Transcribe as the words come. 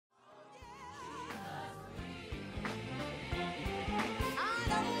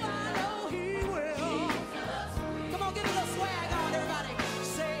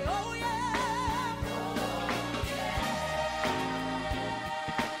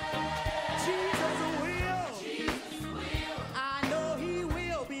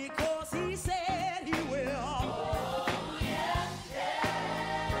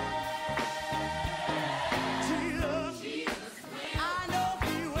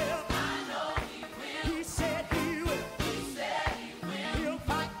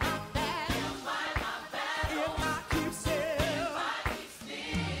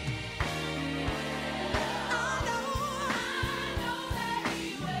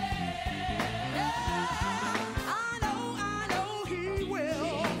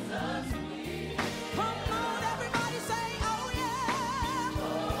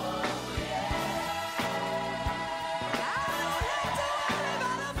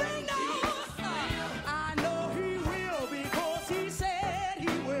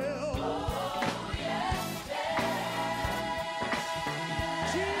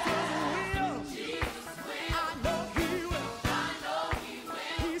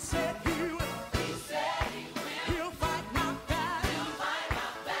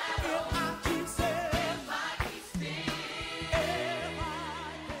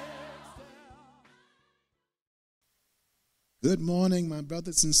Good morning, my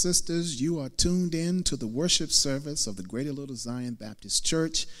brothers and sisters. You are tuned in to the worship service of the Greater Little Zion Baptist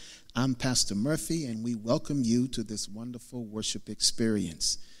Church. I'm Pastor Murphy, and we welcome you to this wonderful worship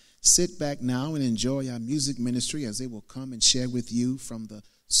experience. Sit back now and enjoy our music ministry as they will come and share with you from the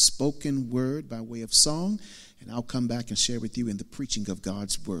spoken word by way of song, and I'll come back and share with you in the preaching of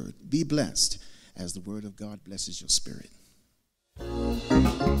God's word. Be blessed as the word of God blesses your spirit.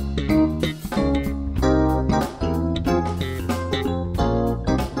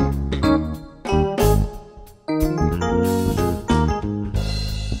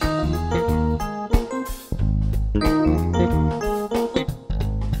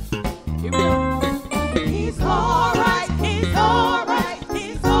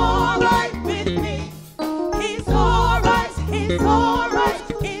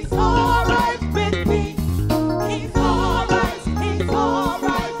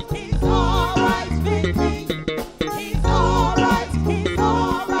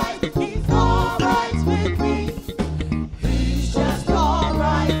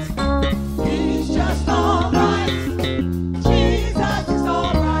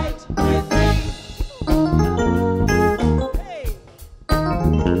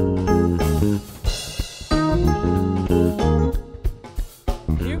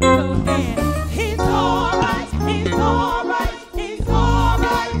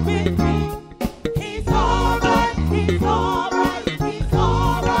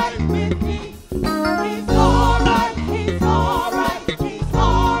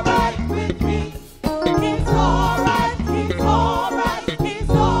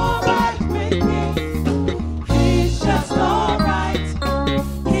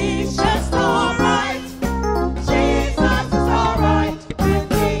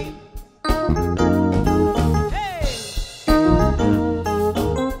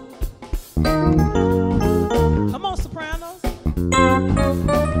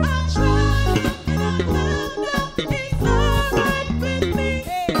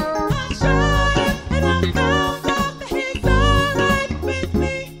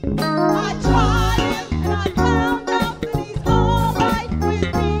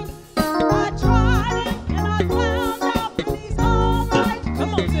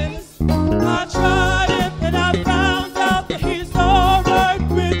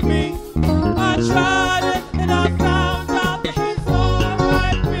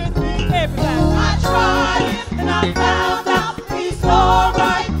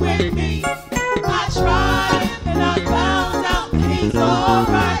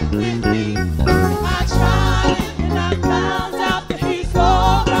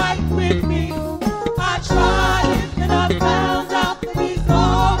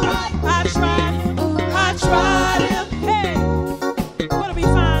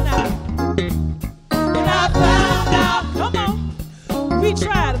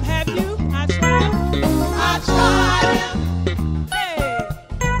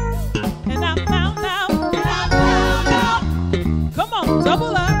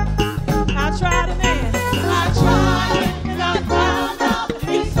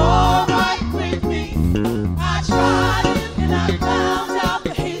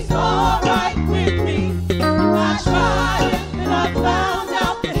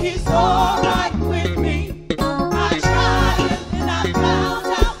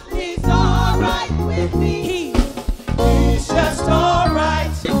 He's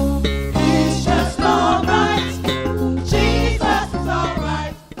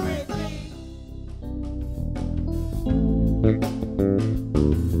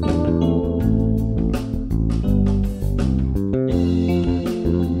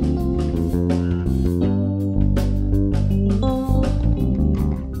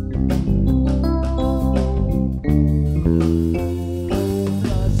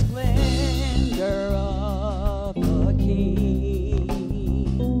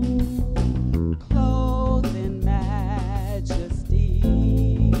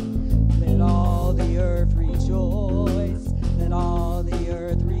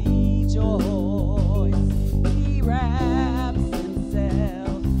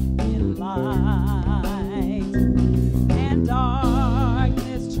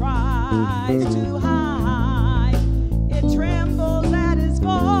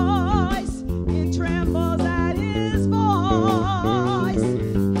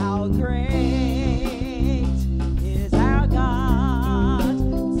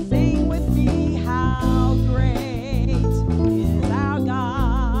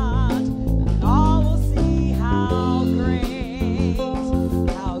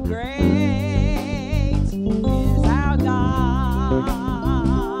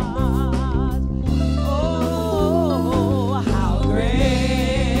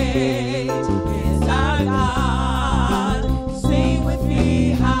is our God. Sing with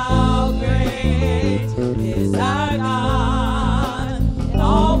me, how great is our God. And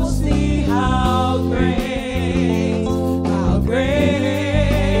all will see how great is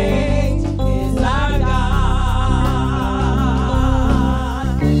our God.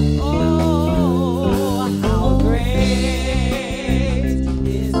 Oh, how great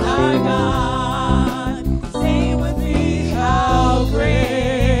is our God. Sing with me, how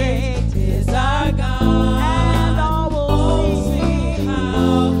great is our God. And all will see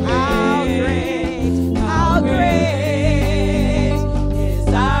how great is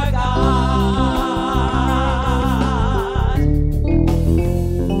our God.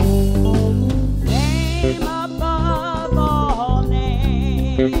 Name above all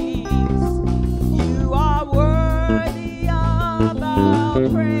names, you are worthy of our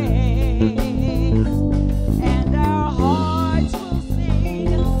praise, and our hearts will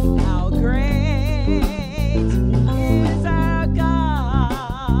sing how great is our God.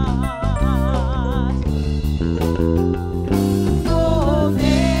 Oh,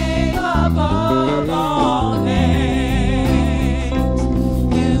 name above all names,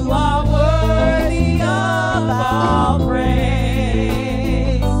 you are worthy of all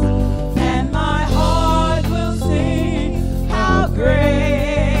praise, and my heart will sing how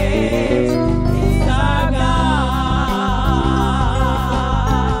great is our God.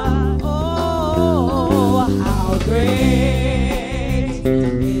 Oh, how great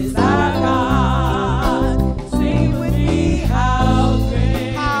is our God. Sing with me, how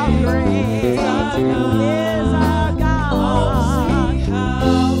great is our God.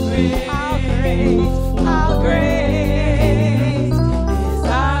 Oh, sing how great is our God. Oh,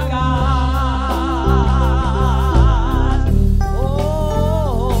 how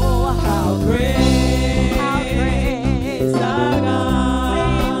great is our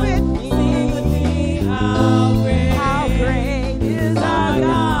God. Sing with me, how great is our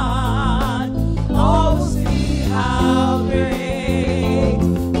God. Oh, see how great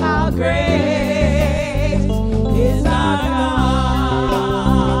is our God.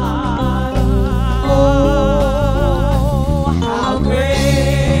 Oh, how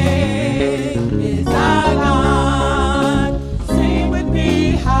great is our God. Sing with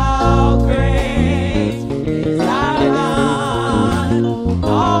me, how great is our God.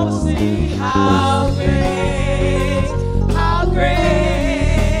 Oh, see how great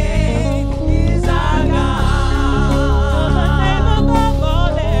is our God.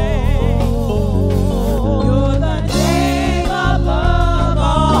 You're the name above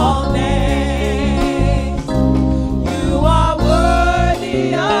all names. You are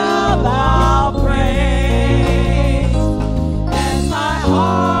worthy of our praise, and my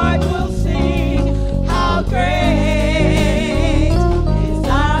heart will sing how great is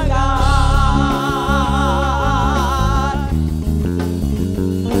our God.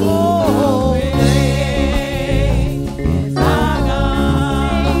 Oh, great is our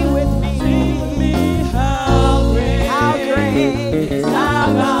God. Sing with me, how great is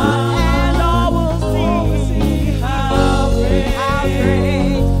our God. And all will see how great is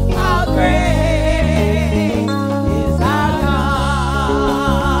our God.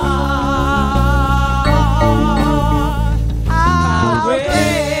 How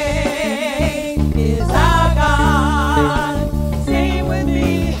great is our God. Sing with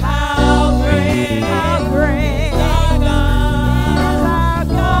me, how great is our God.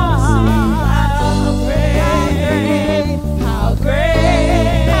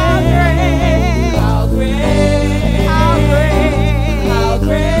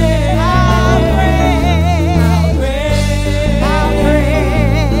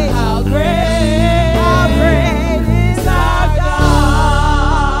 How great is our God.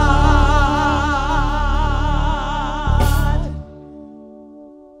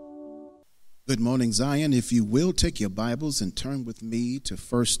 Good morning, Zion. If you will, take your Bibles and turn with me to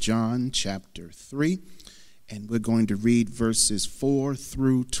 1 John chapter 3, and we're going to read verses 4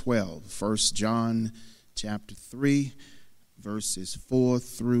 through 12. 1 John chapter 3, verses 4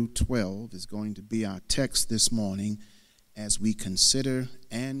 through 12 is going to be our text this morning as we consider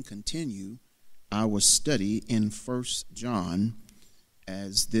and continue our study in 1 John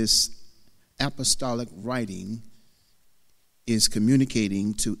as this apostolic writing is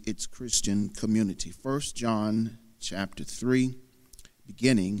communicating to its Christian community. 1 John chapter 3,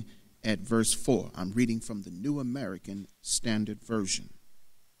 beginning at verse 4. I'm reading from the New American Standard Version.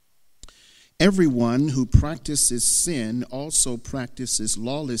 Everyone who practices sin also practices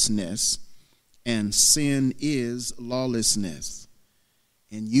lawlessness, and sin is lawlessness.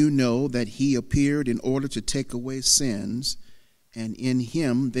 And you know that he appeared in order to take away sins, and in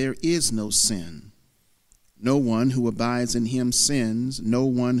him there is no sin. No one who abides in him sins. No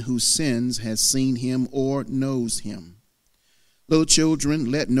one who sins has seen him or knows him. Little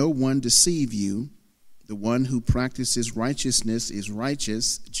children, let no one deceive you. The one who practices righteousness is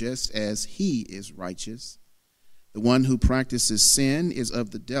righteous, just as he is righteous. The one who practices sin is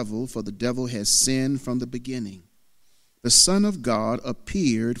of the devil, for the devil has sinned from the beginning. The Son of God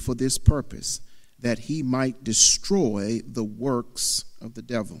appeared for this purpose, that he might destroy the works of the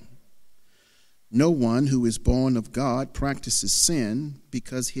devil. No one who is born of God practices sin,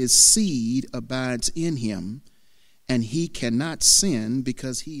 because his seed abides in him, and he cannot sin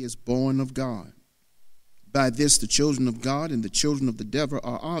because he is born of God. By this the children of God and the children of the devil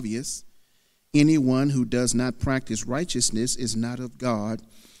are obvious. Anyone who does not practice righteousness is not of God,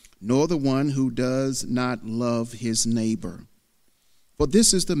 nor the one who does not love his neighbor. For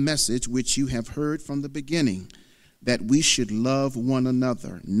this is the message which you have heard from the beginning, that we should love one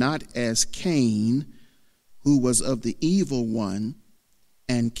another, not as Cain, who was of the evil one,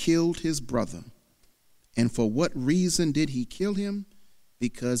 and killed his brother. And for what reason did he kill him?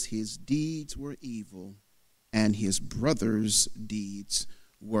 Because his deeds were evil, and his brother's deeds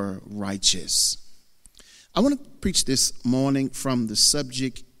were righteous. I want to preach this morning from the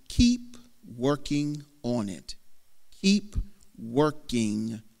subject, keep working on it. Keep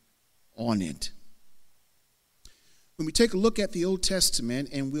working on it. When we take a look at the Old Testament,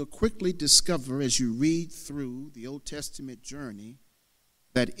 and we'll quickly discover as you read through the Old Testament journey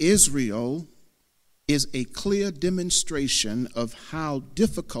that Israel is a clear demonstration of how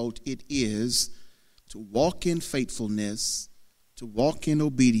difficult it is to walk in faithfulness, to walk in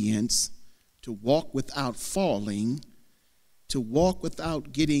obedience, to walk without falling, to walk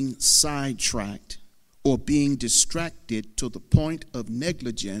without getting sidetracked or being distracted to the point of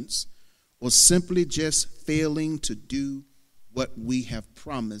negligence, or simply just failing to do what we have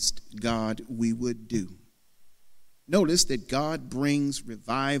promised God we would do. Notice that God brings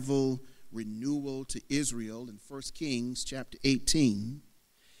revival, renewal to Israel in 1 Kings chapter 18,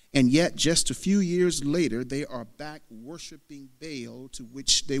 and yet just a few years later they are back worshiping Baal, to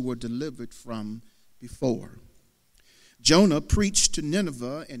which they were delivered from before. Jonah preached to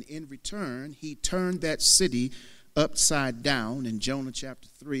Nineveh, and in return he turned that city upside down in Jonah chapter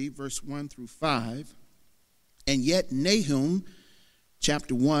 3, verse 1 through 5. And yet Nahum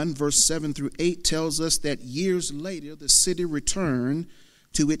chapter 1, verse 7 through 8 tells us that years later the city returned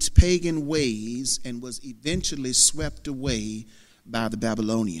to its pagan ways and was eventually swept away by the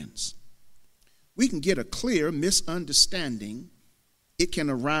Babylonians. We can get a clear misunderstanding. It can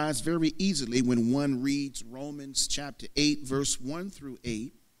arise very easily when one reads Romans chapter 8, verse 1 through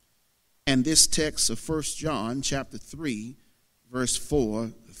 8, and this text of 1 John chapter 3, verse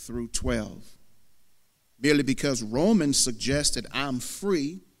 4 through 12. Merely because Romans suggests that I'm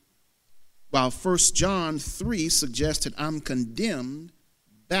free, while 1 John 3 suggests that I'm condemned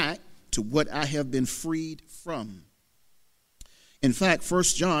back to what I have been freed from. In fact, 1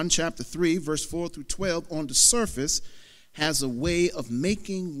 John chapter 3, verse 4 through 12 on the surface has a way of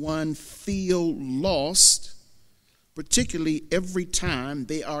making one feel lost, particularly every time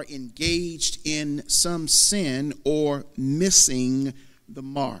they are engaged in some sin or missing the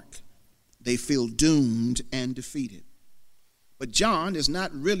mark. They feel doomed and defeated. But John is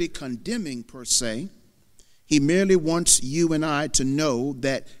not really condemning per se. He merely wants you and I to know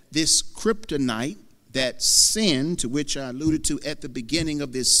that this kryptonite, that sin to which I alluded to at the beginning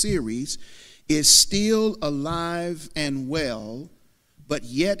of this series, is still alive and well, but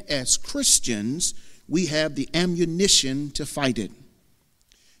yet as Christians, we have the ammunition to fight it.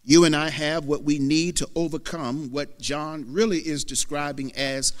 You and I have what we need to overcome what John really is describing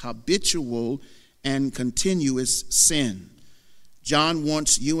as habitual and continuous sin. John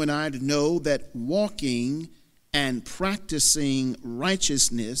wants you and I to know that walking and practicing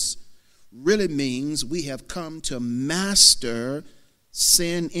righteousness really means we have come to master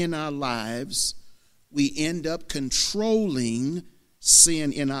sin in our lives. We end up controlling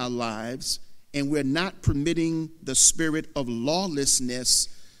sin in our lives, and we're not permitting the spirit of lawlessness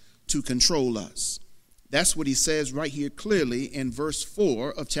to control us. That's what he says right here clearly in verse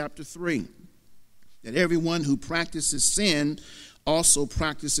 4 of chapter 3. That everyone who practices sin also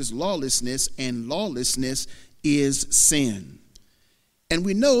practices lawlessness, and lawlessness is sin. And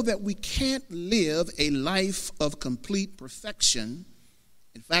we know that we can't live a life of complete perfection.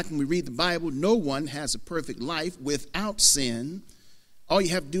 In fact, when we read the Bible, no one has a perfect life without sin. All you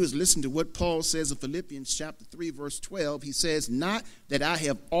have to do is listen to what Paul says in Philippians chapter 3, verse 12. He says, not that I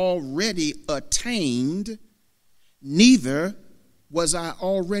have already attained, neither was I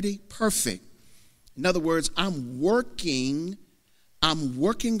already perfect. In other words, I'm working I'm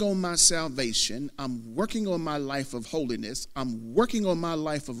working on my salvation. I'm working on my life of holiness. I'm working on my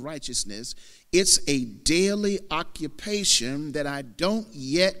life of righteousness. It's a daily occupation that I don't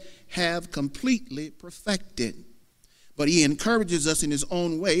yet have completely perfected. But he encourages us in his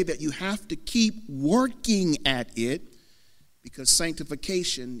own way that you have to keep working at it, because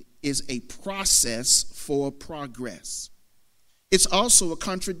sanctification is a process for progress. It's also a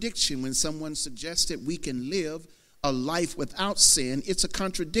contradiction when someone suggests that we can live a life without sin. It's a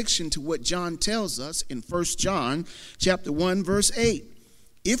contradiction to what John tells us in 1 John chapter 1, verse 8.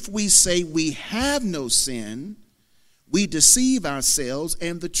 If we say we have no sin, we deceive ourselves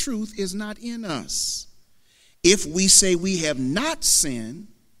and the truth is not in us. If we say we have not sinned,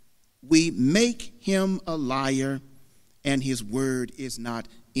 we make him a liar and his word is not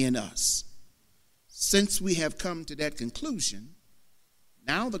in us. Since we have come to that conclusion,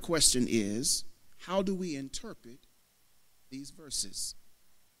 now the question is, how do we interpret these verses?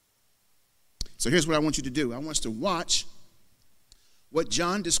 So here's what I want you to do. I want you to watch what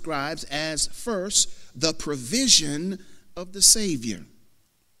John describes as, first, the provision of the Savior.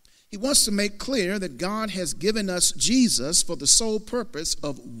 He wants to make clear that God has given us Jesus for the sole purpose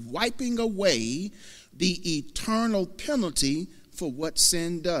of wiping away the eternal penalty for what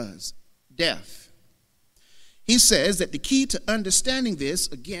sin does, death. He says that the key to understanding this,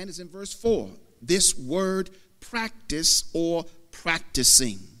 again, is in verse 4. This word practice or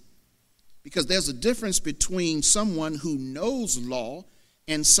practicing. Because there's a difference between someone who knows law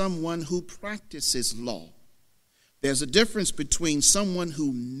and someone who practices law. There's a difference between someone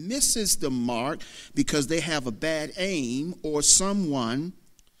who misses the mark because they have a bad aim or someone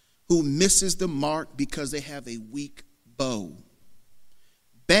who misses the mark because they have a weak bow.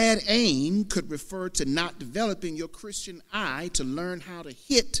 Bad aim could refer to not developing your Christian eye to learn how to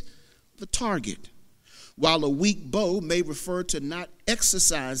hit the target, while a weak bow may refer to not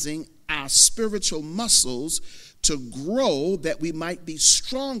exercising our spiritual muscles to grow that we might be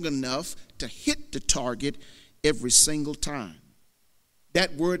strong enough to hit the target every single time.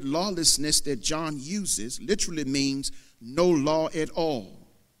 That word lawlessness that John uses literally means no law at all.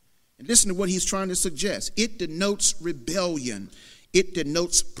 And listen to what he's trying to suggest. It denotes rebellion. It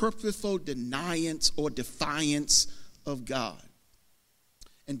denotes purposeful deniance or defiance of God.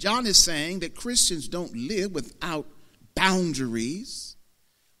 And John is saying that Christians don't live without boundaries,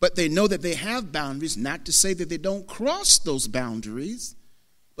 but they know that they have boundaries, not to say that they don't cross those boundaries,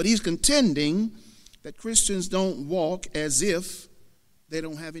 but he's contending that Christians don't walk as if they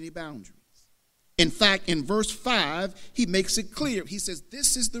don't have any boundaries. In fact, in verse 5, he makes it clear. He says,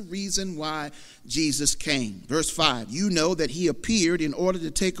 this is the reason why Jesus came. Verse 5, you know that he appeared in order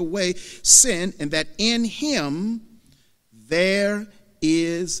to take away sin, and that in him there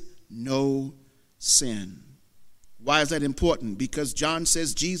is no sin. Why is that important? Because John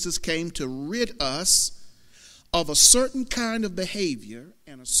says Jesus came to rid us of a certain kind of behavior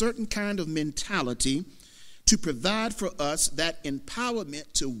and a certain kind of mentality to provide for us that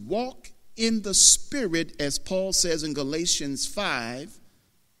empowerment to walk in the Spirit, as Paul says in Galatians 5.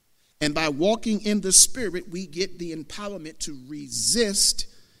 And by walking in the Spirit, we get the empowerment to resist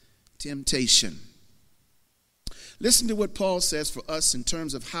temptation. Listen to what Paul says for us in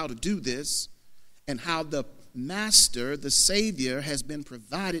terms of how to do this and how the Master, the Savior, has been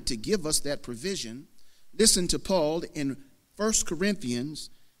provided to give us that provision. Listen to Paul in 1 Corinthians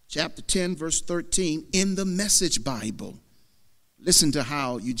chapter 10, verse 13 in the Message Bible. Listen to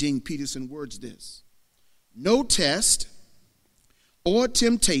how Eugene Peterson words this. No test or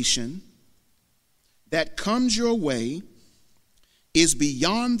temptation that comes your way is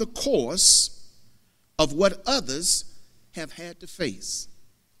beyond the course of what others have had to face.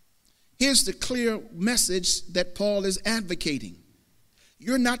 Here's the clear message that Paul is advocating.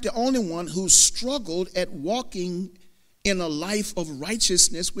 You're not the only one who struggled at walking in a life of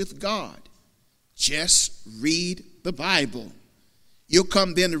righteousness with God. Just read the Bible. You'll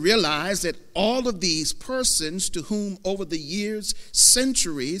come then to realize that all of these persons to whom over the years,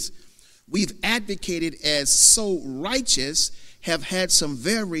 centuries, we've advocated as so righteous have had some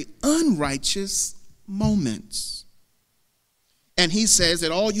very unrighteous moments. And he says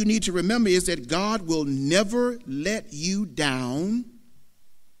that all you need to remember is that God will never let you down.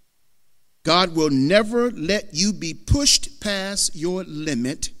 God will never let you be pushed past your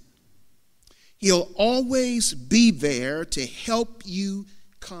limit. He'll always be there to help you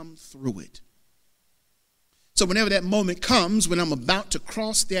come through it. So whenever that moment comes, when I'm about to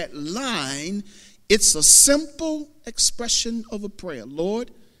cross that line, it's a simple expression of a prayer.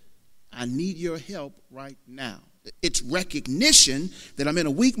 Lord, I need your help right now. It's recognition that I'm in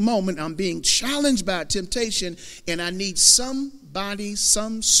a weak moment, I'm being challenged by temptation, and I need somebody,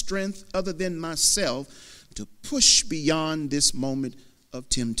 some strength other than myself to push beyond this moment of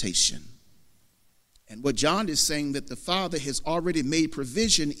temptation. And what John is saying, that the Father has already made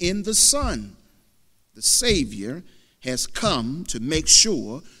provision in the Son. The Savior has come to make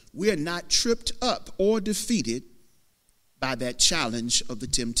sure we're not tripped up or defeated by that challenge of the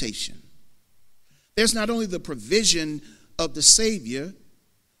temptation. There's not only the provision of the Savior,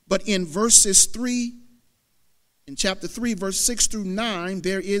 but in chapter 3, verse 6 through 9,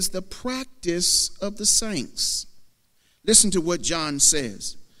 there is the practice of the saints. Listen to what John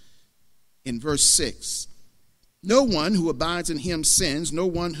says in verse 6. No one who abides in him sins. No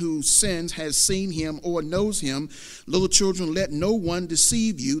one who sins has seen him or knows him. Little children, let no one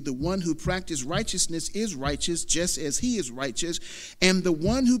deceive you. The one who practices righteousness is righteous, just as he is righteous. And the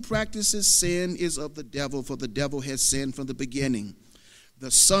one who practices sin is of the devil, for the devil has sinned from the beginning.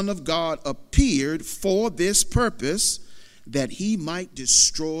 The Son of God appeared for this purpose, that he might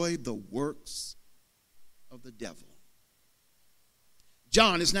destroy the works of the devil.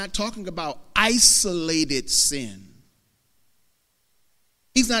 John is not talking about isolated sin.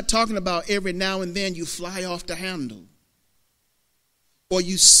 He's not talking about every now and then you fly off the handle, or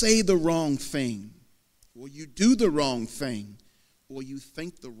you say the wrong thing, or you do the wrong thing, or you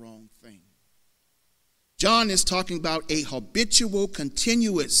think the wrong thing. John is talking about a habitual,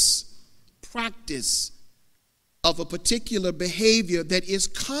 continuous practice of a particular behavior that is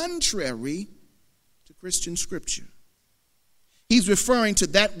contrary to Christian scripture. He's referring to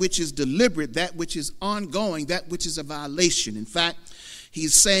that which is deliberate, that which is ongoing, that which is a violation. In fact,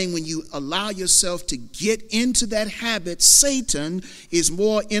 he's saying when you allow yourself to get into that habit, Satan is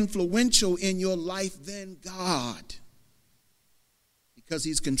more influential in your life than God, because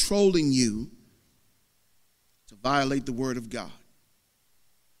he's controlling you to violate the word of God.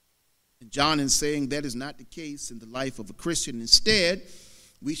 And John is saying that is not the case in the life of a Christian. Instead,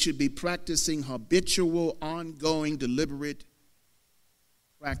 we should be practicing habitual, ongoing, deliberate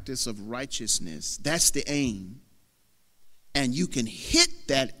practice of righteousness. That's the aim. And you can hit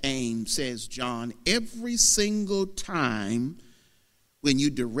that aim, says John, every single time when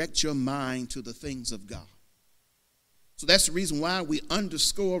you direct your mind to the things of God. So that's the reason why we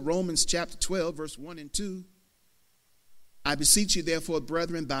underscore Romans chapter 12, verse 1 and 2. I beseech you, therefore,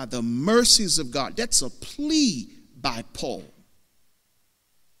 brethren, by the mercies of God. That's a plea by Paul,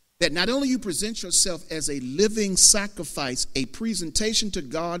 that not only you present yourself as a living sacrifice, a presentation to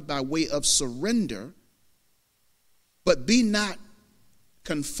God by way of surrender, but be not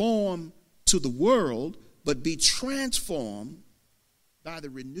conformed to the world, but be transformed by the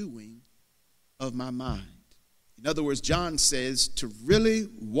renewing of my mind. In other words, John says to really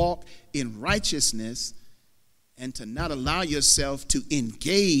walk in righteousness and to not allow yourself to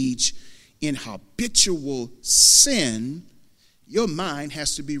engage in habitual sin, your mind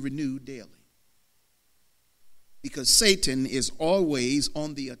has to be renewed daily. Because Satan is always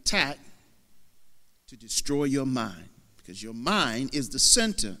on the attack to destroy your mind. Because your mind is the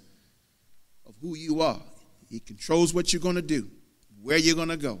center of who you are. It controls what you're going to do, where you're going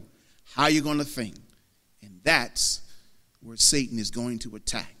to go, how you're going to think. And that's where Satan is going to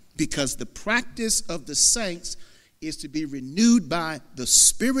attack. Because the practice of the saints is to be renewed by the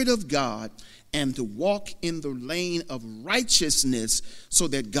Spirit of God and to walk in the lane of righteousness so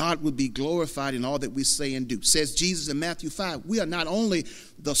that God will be glorified in all that we say and do. Says Jesus in Matthew 5, we are not only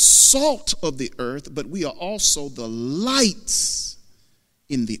the salt of the earth, but we are also the lights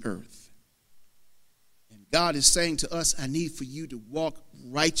in the earth. And God is saying to us, I need for you to walk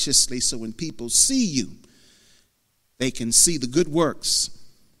righteously so when people see you, they can see the good works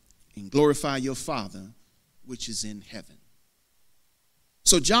and glorify your Father which is in heaven.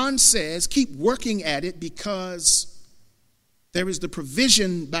 So John says, keep working at it, because there is the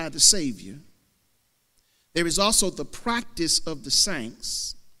provision by the Savior. There is also the practice of the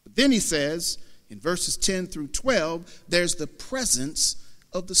saints. But then he says, in verses 10 through 12, there's the presence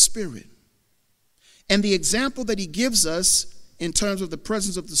of the Spirit. And the example that he gives us in terms of the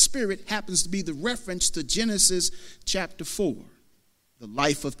presence of the Spirit happens to be the reference to Genesis chapter 4, the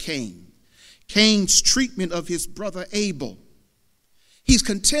life of Cain. Cain's treatment of his brother Abel. He's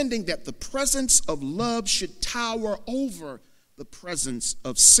contending that the presence of love should tower over the presence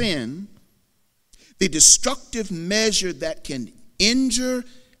of sin, the destructive measure that can injure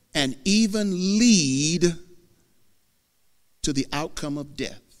and even lead to the outcome of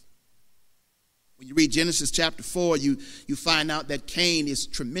death. When you read Genesis chapter 4, you find out that Cain is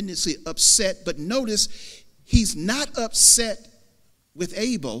tremendously upset, but notice he's not upset with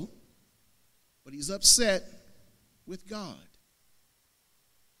Abel, but he's upset with God.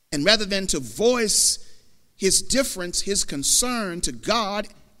 And rather than to voice his difference, his concern to God,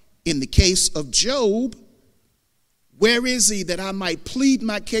 in the case of Job, where is he that I might plead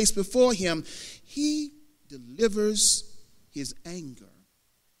my case before him? He delivers his anger.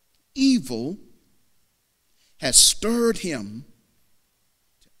 Evil has stirred him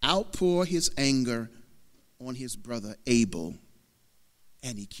to outpour his anger on his brother Abel,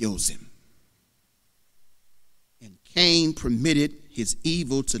 and he kills him. And Cain permitted his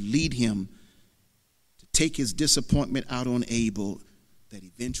evil to lead him to take his disappointment out on Abel that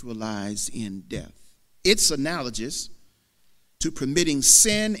eventualized in death. It's analogous to permitting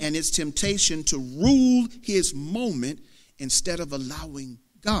sin and its temptation to rule his moment instead of allowing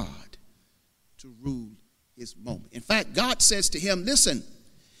God to rule his moment. In fact, God says to him, listen,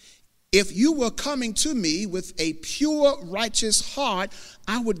 if you were coming to me with a pure, righteous heart,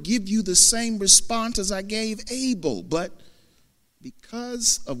 I would give you the same response as I gave Abel. But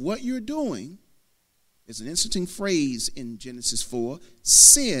because of what you're doing, there's an interesting phrase in Genesis 4,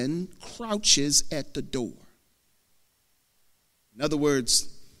 sin crouches at the door. In other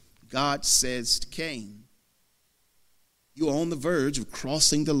words, God says to Cain, you are on the verge of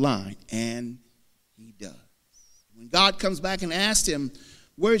crossing the line, and he does. When God comes back and asks him,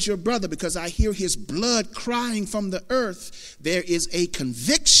 where's your brother? Because I hear his blood crying from the earth. There is a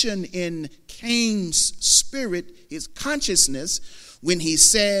conviction in Cain's spirit, his consciousness, when he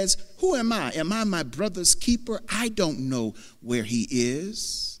says, who am I? Am I my brother's keeper? I don't know where he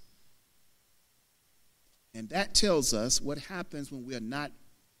is. And that tells us what happens when we are not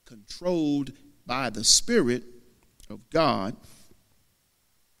controlled by the Spirit of God,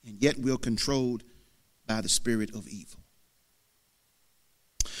 and yet we're controlled by the spirit of evil.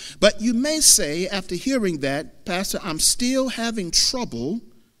 But you may say, after hearing that, Pastor, I'm still having trouble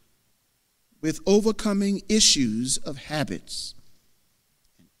with overcoming issues of habits,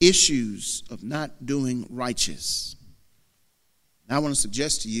 issues of not doing righteous. And I want to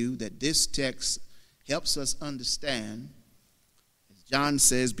suggest to you that this text helps us understand, as John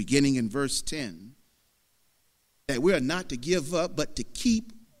says, beginning in verse 10, that we are not to give up, but to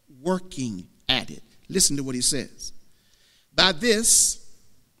keep working at it. Listen to what he says. By this,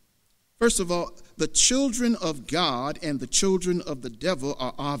 first of all, the children of God and the children of the devil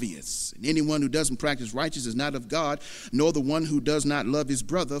are obvious. And anyone who doesn't practice righteousness is not of God, nor the one who does not love his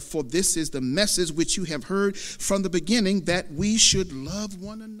brother. For this is the message which you have heard from the beginning, that we should love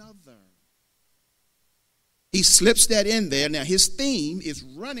one another. He slips that in there. Now, his theme is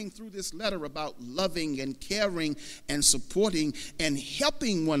running through this letter about loving and caring and supporting and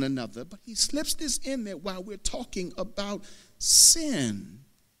helping one another. But he slips this in there while we're talking about sin.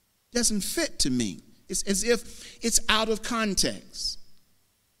 Doesn't fit to me. It's as if it's out of context.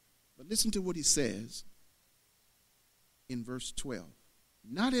 But listen to what he says in verse 12.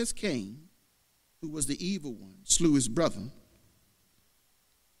 Not as Cain, who was the evil one, slew his brother.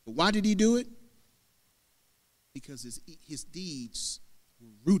 But why did he do it? Because his deeds were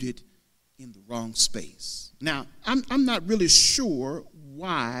rooted in the wrong space. Now, I'm not really sure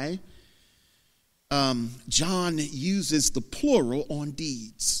why John uses the plural on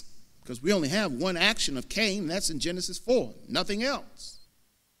deeds, because we only have one action of Cain, that's in Genesis 4, nothing else.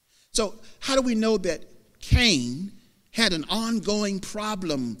 So how do we know that Cain had an ongoing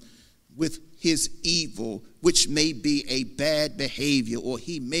problem with his evil, which may be a bad behavior, or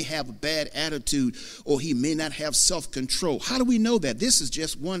he may have a bad attitude, or he may not have self-control? How do we know that? This is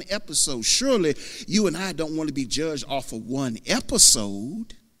just one episode. Surely you and I don't want to be judged off of one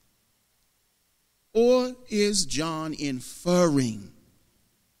episode. Or is John inferring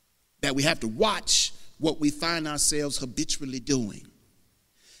that we have to watch what we find ourselves habitually doing,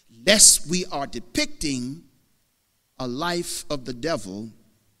 lest we are depicting a life of the devil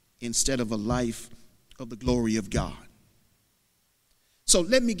instead of a life of the glory of God? So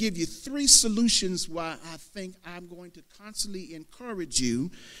let me give you 3 solutions why I think I'm going to constantly encourage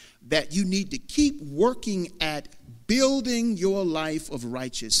you that you need to keep working at building your life of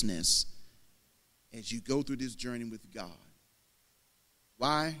righteousness as you go through this journey with God.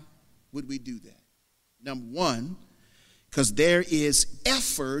 Why would we do that? Number 1, because there is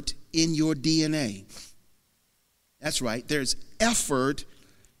effort in your DNA. That's right, there's effort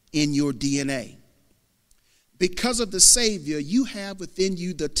in your DNA. Because of the Savior, you have within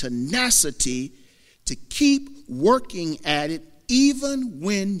you the tenacity to keep working at it even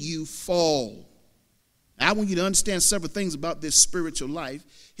when you fall. I want you to understand several things about this spiritual life.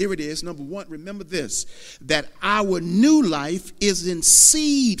 Here it is. Number 1, remember this, that our new life is in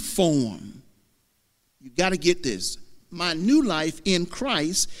seed form. You got to get this. My new life in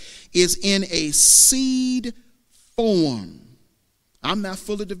Christ is in a seed form. I'm not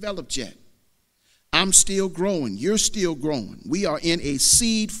fully developed yet. I'm still growing. You're still growing. We are in a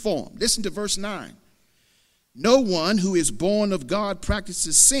seed form. Listen to verse 9. No one who is born of God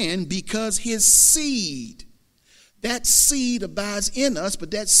practices sin because his seed, that seed abides in us,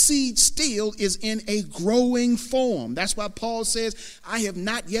 but that seed still is in a growing form. That's why Paul says, I have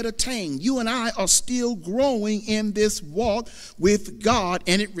not yet attained. You and I are still growing in this walk with God,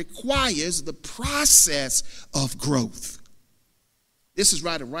 and it requires the process of growth. This is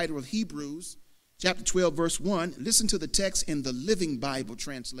the writer of Hebrews, chapter 12, verse 1. Listen to the text in the Living Bible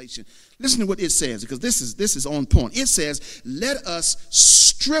translation. Listen to what it says, because this is on point. It says, let us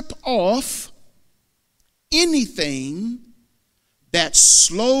strip off anything that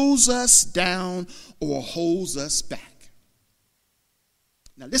slows us down or holds us back.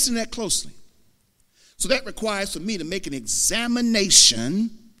 Now listen to that closely. So that requires for me to make an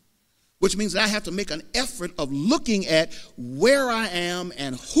examination, which means that I have to make an effort of looking at where I am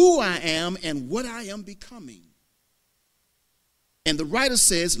and who I am and what I am becoming. And the writer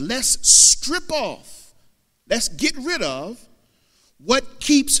says, let's strip off, let's get rid of what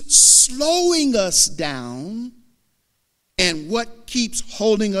keeps slowing us down and what keeps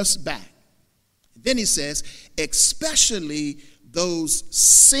holding us back. Then he says, especially those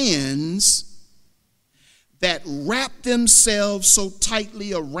sins that wrap themselves so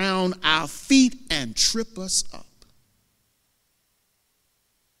tightly around our feet and trip us up.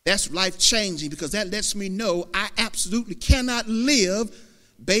 That's life-changing, because that lets me know I absolutely cannot live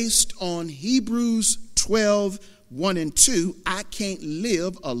based on Hebrews 12, 1 and 2. I can't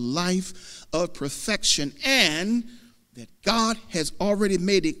live a life of perfection, and that God has already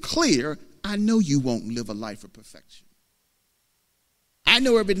made it clear, I know you won't live a life of perfection. I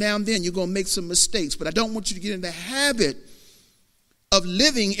know every now and then you're going to make some mistakes, but I don't want you to get in the habit of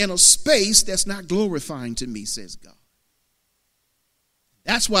living in a space that's not glorifying to me, says God.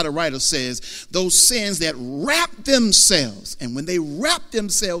 That's why the writer says those sins that wrap themselves, and when they wrap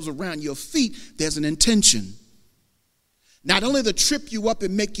themselves around your feet, there's an intention. Not only to trip you up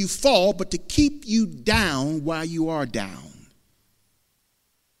and make you fall, but to keep you down while you are down.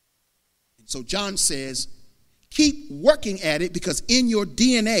 And so John says, keep working at it, because in your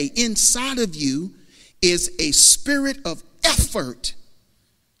DNA, inside of you, is a spirit of effort.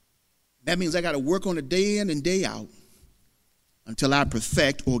 That means I got to work on it day in and day out until I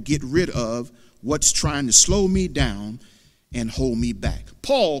perfect or get rid of what's trying to slow me down and hold me back.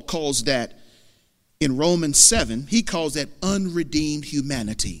 Paul calls that, in Romans 7, he calls that unredeemed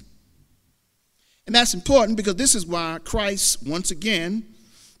humanity. And that's important, because this is why Christ, once again,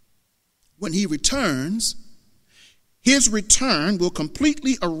 when he returns, his return will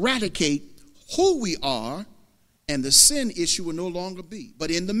completely eradicate who we are, and the sin issue will no longer be.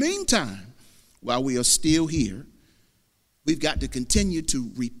 But in the meantime, while we are still here, we've got to continue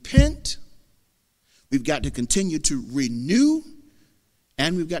to repent, we've got to continue to renew,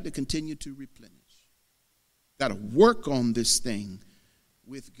 and we've got to continue to replenish. Got to work on this thing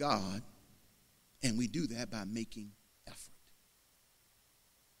with God, and we do that by making effort.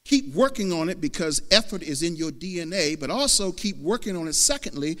 Keep working on it, because effort is in your DNA, but also keep working on it,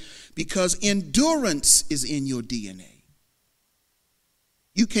 secondly, because endurance is in your DNA.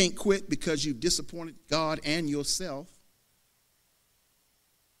 You can't quit because you've disappointed God and yourself.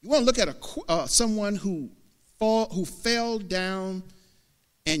 You want to look at someone who fell down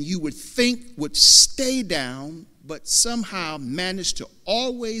and you would think would stay down, but somehow managed to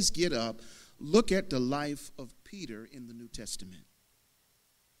always get up. Look at the life of Peter in the New Testament.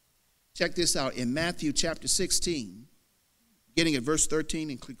 Check this out. In Matthew chapter 16, beginning at verse 13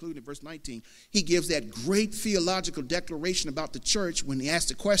 and concluding at verse 19, he gives that great theological declaration about the church when he asked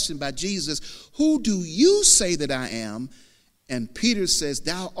the question by Jesus, who do you say that I am? And Peter says,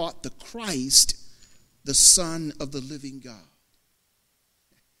 thou art the Christ, the Son of the living God.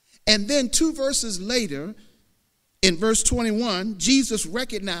 And then 2 verses later, in verse 21, Jesus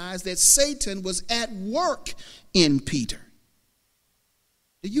recognized that Satan was at work in Peter.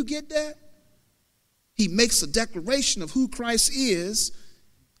 Do you get that? He makes a declaration of who Christ is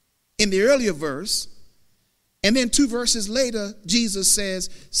in the earlier verse. And then 2 verses later, Jesus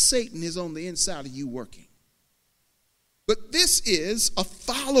says, Satan is on the inside of you working. But this is a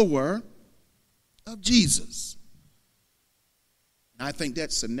follower of Jesus. And I think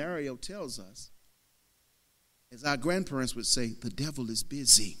that scenario tells us, as our grandparents would say, the devil is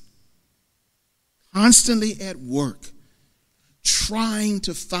busy, constantly at work, trying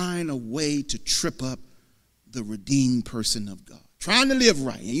to find a way to trip up the redeemed person of God, trying to live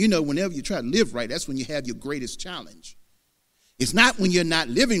right. And you know, whenever you try to live right, that's when you have your greatest challenge. It's not when you're not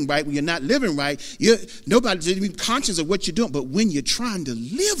living right. When you're not living right, nobody's even conscious of what you're doing. But when you're trying to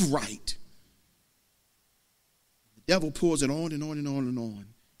live right, the devil pours it on and on and on and on.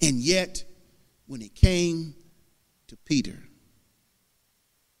 And yet, when it came to Peter,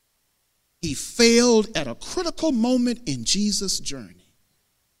 he failed at a critical moment in Jesus' journey.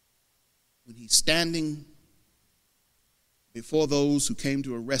 When he's standing before those who came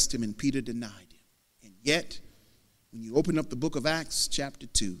to arrest him, and Peter denied him. And yet, when you open up the book of Acts, chapter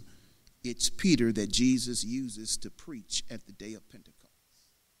 2, it's Peter that Jesus uses to preach at the day of Pentecost.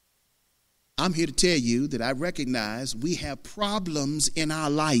 I'm here to tell you that I recognize we have problems in our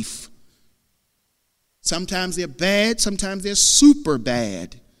life. Sometimes they're bad, sometimes they're super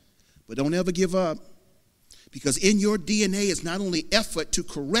bad. But don't ever give up, because in your DNA is not only effort to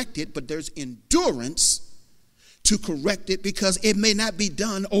correct it, but there's endurance to correct it, because it may not be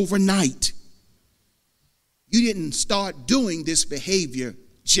done overnight. You didn't start doing this behavior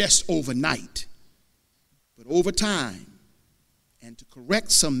just overnight, but over time. And to correct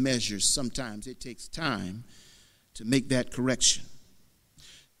some measures, sometimes it takes time to make that correction.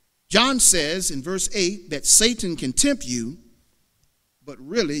 John says in verse 8 that Satan can tempt you, but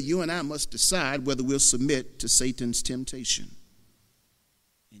really you and I must decide whether we'll submit to Satan's temptation.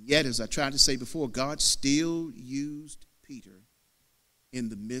 And yet, as I tried to say before, God still used Peter in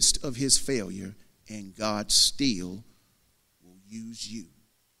the midst of his failure, and God still will use you.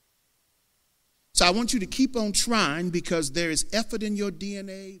 So I want you to keep on trying, because there is effort in your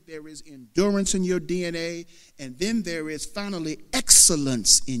DNA, there is endurance in your DNA, and then there is finally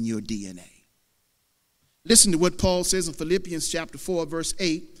excellence in your DNA. Listen to what Paul says in Philippians chapter 4, verse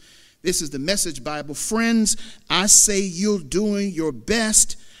 8. This is the Message Bible. Friends, I say you're doing your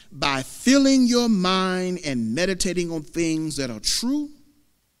best by filling your mind and meditating on things that are true,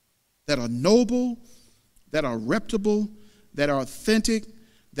 that are noble, that are reputable, that are authentic,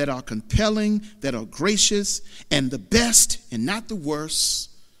 that are compelling, that are gracious, and the best and not the worst,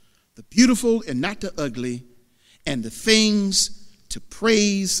 the beautiful and not the ugly, and the things to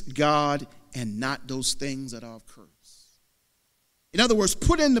praise God and not those things that are of curse. In other words,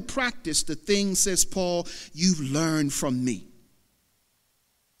 put into practice the things, says Paul, you've learned from me.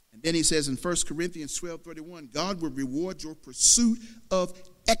 And then he says in 1 Corinthians 12:31, God will reward your pursuit of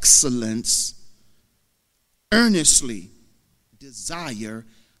excellence. Earnestly desire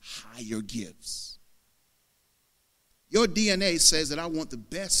higher gifts. Your DNA says that I want the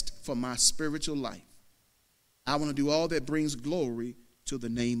best for my spiritual life. I want to do all that brings glory to the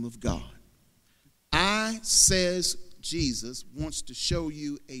name of God. I, says Jesus, wants to show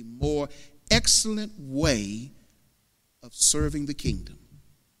you a more excellent way of serving the kingdom.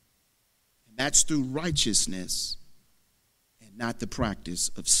 And that's through righteousness and not the practice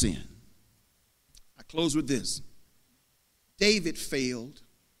of sin. I close with this. David failed.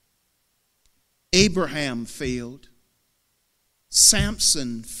 Abraham failed.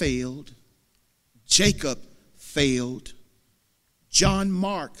 Samson failed. Jacob failed. John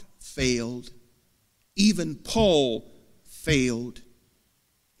Mark failed. Even Paul failed.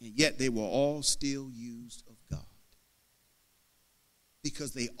 And yet they were all still used of God,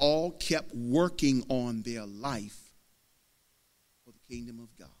 because they all kept working on their life for the kingdom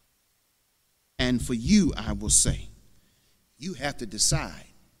of God. And for you, I will say, you have to decide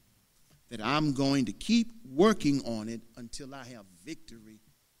that I'm going to keep working on it until I have victory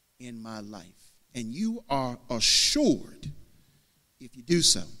in my life. And you are assured, if you do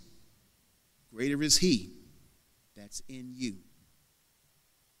so, greater is he that's in you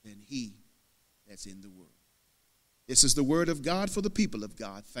than he that's in the world. This is the word of God for the people of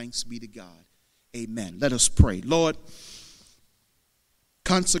God. Thanks be to God. Amen. Let us pray. Lord,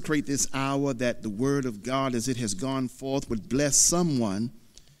 consecrate this hour that the word of God, as it has gone forth, would bless someone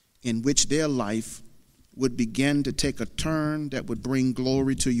in which their life would begin to take a turn that would bring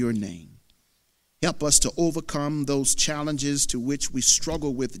glory to your name. Help us to overcome those challenges to which we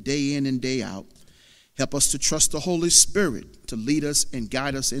struggle with day in and day out. Help us to trust the Holy Spirit to lead us and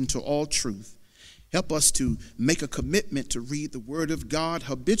guide us into all truth. Help us to make a commitment to read the Word of God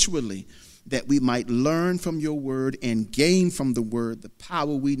habitually, that we might learn from your word and gain from the word the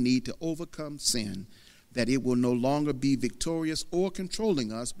power we need to overcome sin, that it will no longer be victorious or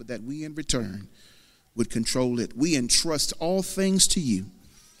controlling us, but that we in return would control it. We entrust all things to you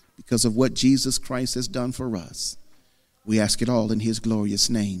because of what Jesus Christ has done for us. We ask it all in his glorious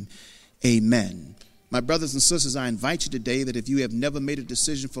name. Amen. My brothers and sisters, I invite you today that if you have never made a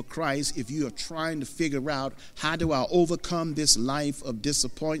decision for Christ, if you are trying to figure out how do I overcome this life of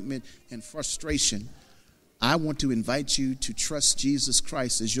disappointment and frustration, I want to invite you to trust Jesus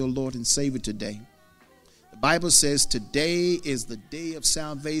Christ as your Lord and Savior today. The Bible says today is the day of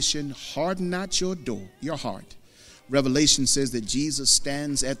salvation. Harden not your heart. Revelation says that Jesus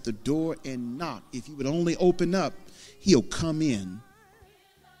stands at the door and knock. If you would only open up, he'll come in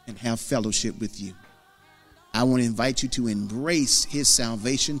and have fellowship with you. I want to invite you to embrace his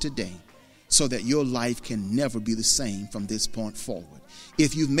salvation today so that your life can never be the same from this point forward.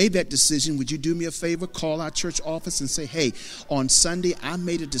 If you've made that decision, would you do me a favor? Call our church office and say, hey, on Sunday, I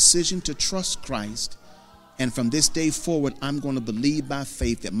made a decision to trust Christ. And from this day forward, I'm going to believe by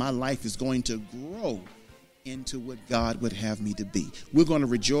faith that my life is going to grow into what God would have me to be. We're going to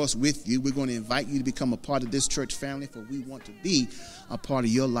rejoice with you. We're going to invite you to become a part of this church family, for we want to be a part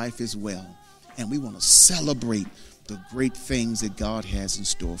of your life as well. And we want to celebrate the great things that God has in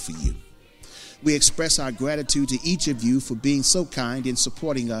store for you. We express our gratitude to each of you for being so kind in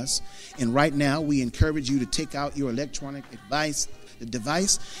supporting us. And right now, we encourage you to take out your electronic device,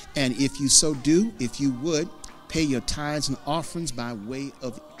 and if you so do, if you would, pay your tithes and offerings by way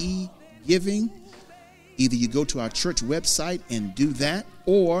of e-giving. Either you go to our church website and do that,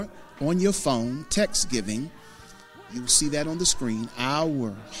 or on your phone, text giving. You'll see that on the screen.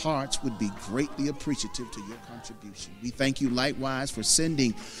 Our hearts would be greatly appreciative to your contribution. We thank you likewise for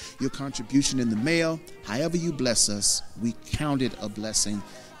sending your contribution in the mail. However you bless us, we count it a blessing,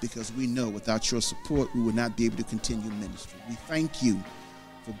 because we know without your support, we would not be able to continue ministry. We thank you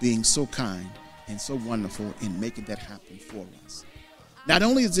for being so kind and so wonderful in making that happen for us. Not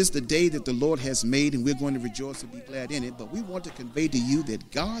only is this the day that the Lord has made, and we're going to rejoice and be glad in it, but we want to convey to you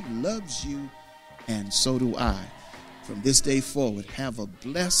that God loves you, and so do I. From this day forward, have a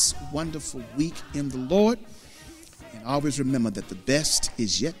blessed, wonderful week in the Lord, and always remember that the best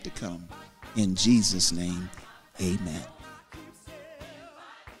is yet to come. In Jesus' name, amen.